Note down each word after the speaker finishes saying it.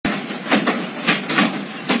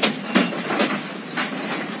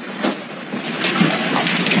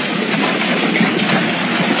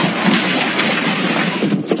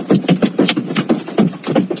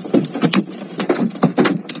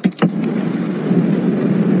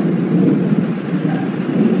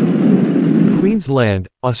Queensland,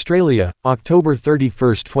 Australia, October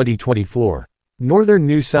 31, 2024. Northern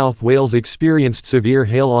New South Wales experienced severe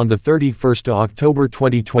hail on the 31st of October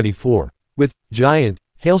 2024, with giant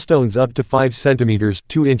hailstones up to 5 centimeters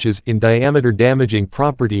 (2 inches) in diameter damaging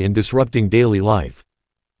property and disrupting daily life.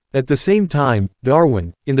 At the same time,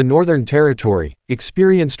 Darwin, in the Northern Territory,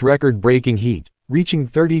 experienced record-breaking heat, reaching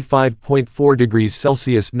 35.4 degrees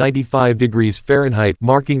Celsius (95 degrees Fahrenheit),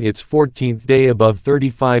 marking its 14th day above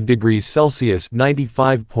 35 degrees Celsius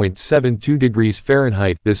 (95.72 degrees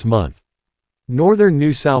Fahrenheit) this month. Northern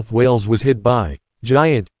New South Wales was hit by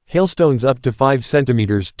giant hailstones up to 5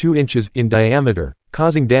 centimeters (2 inches) in diameter,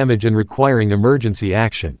 causing damage and requiring emergency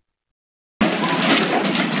action.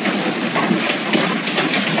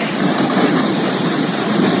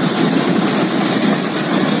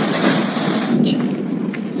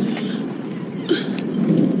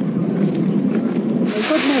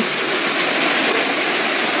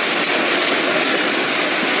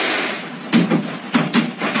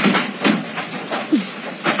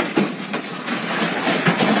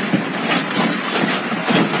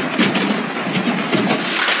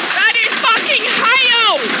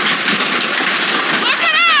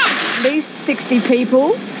 At least 60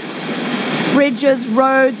 people, bridges,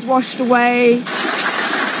 roads washed away.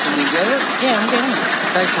 Can you get it? Yeah, I'm getting it.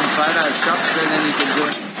 Take some photos, shots, and then you can do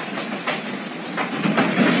it.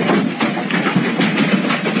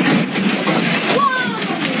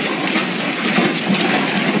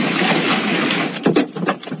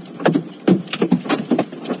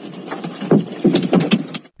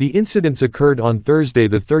 The incidents occurred on Thursday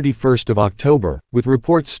the 31st of October, with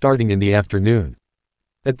reports starting in the afternoon.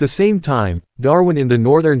 At the same time, Darwin in the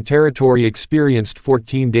Northern Territory experienced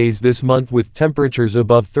 14 days this month with temperatures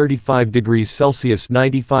above 35 degrees Celsius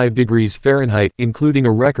 (95 degrees Fahrenheit), including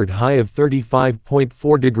a record high of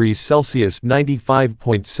 35.4 degrees Celsius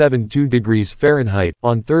 (95.72 degrees Fahrenheit)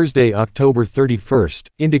 on Thursday, October 31st,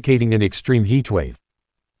 indicating an extreme heatwave.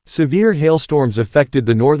 Severe hailstorms affected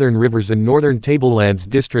the Northern Rivers and Northern Tablelands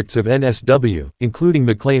districts of NSW, including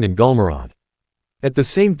Maclean and Gulmarod. At the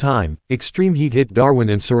same time, extreme heat hit Darwin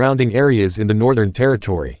and surrounding areas in the Northern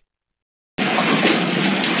Territory.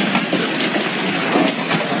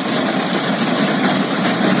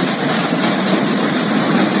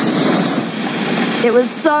 It was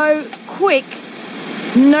so quick,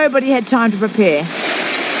 nobody had time to prepare.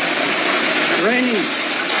 Raining.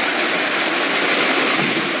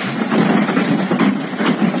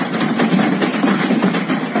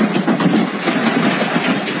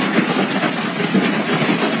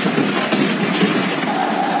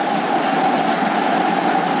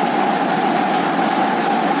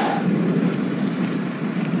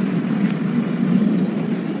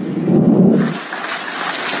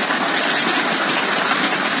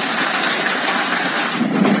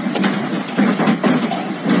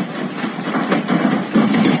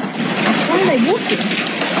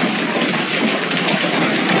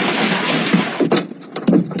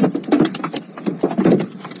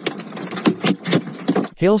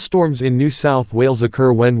 Hailstorms in New South Wales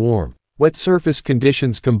occur when warm, wet surface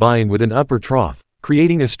conditions combine with an upper trough,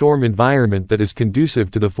 creating a storm environment that is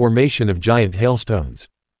conducive to the formation of giant hailstones.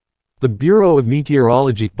 The Bureau of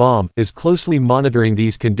Meteorology (BOM) is closely monitoring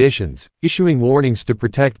these conditions, issuing warnings to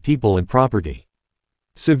protect people and property.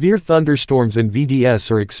 Severe thunderstorms and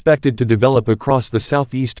VDS are expected to develop across the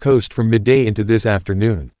southeast coast from midday into this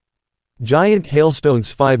afternoon. Giant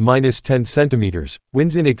hailstones 5–10 centimeters,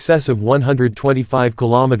 winds in excess of 125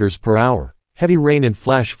 kilometers per hour, heavy rain and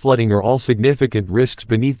flash flooding are all significant risks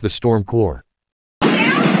beneath the storm core.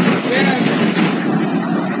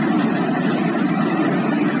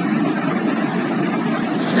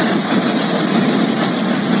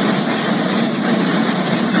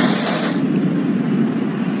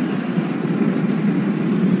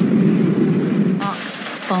 Rocks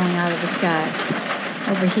falling out of the sky.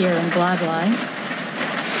 Over here in Gladly.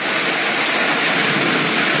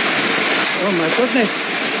 Oh my goodness.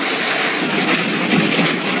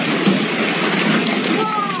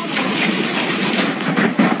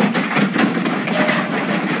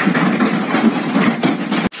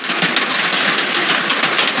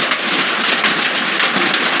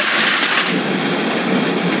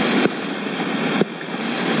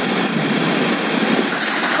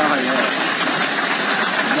 Oh yeah.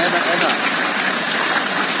 Never ever.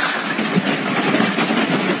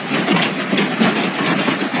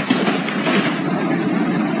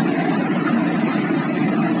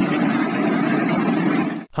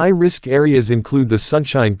 High-risk areas include the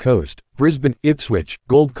Sunshine Coast, Brisbane, Ipswich,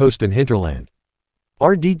 Gold Coast and Hinterland.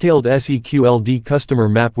 Our detailed SEQLD customer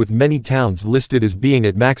map with many towns listed as being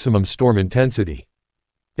at maximum storm intensity.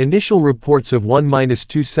 Initial reports of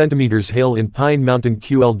 1–2 centimeters hail in Pine Mountain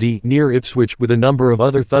QLD near Ipswich, with a number of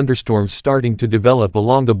other thunderstorms starting to develop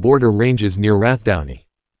along the border ranges near Rathdowney.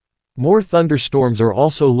 More thunderstorms are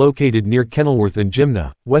also located near Kenilworth and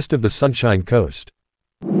Jimna, west of the Sunshine Coast.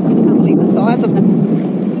 Just can't believe the size of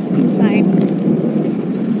them. It's insane.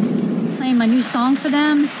 Playing my new song for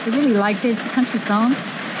them. They really liked it. It's a country song.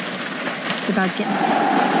 It's about getting...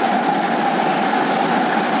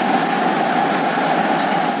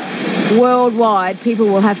 Worldwide, people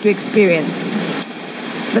will have to experience.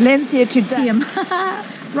 Valencia today. See 'em.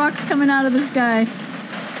 Rocks coming out of the sky.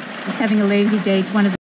 Just having a lazy day. It's one of the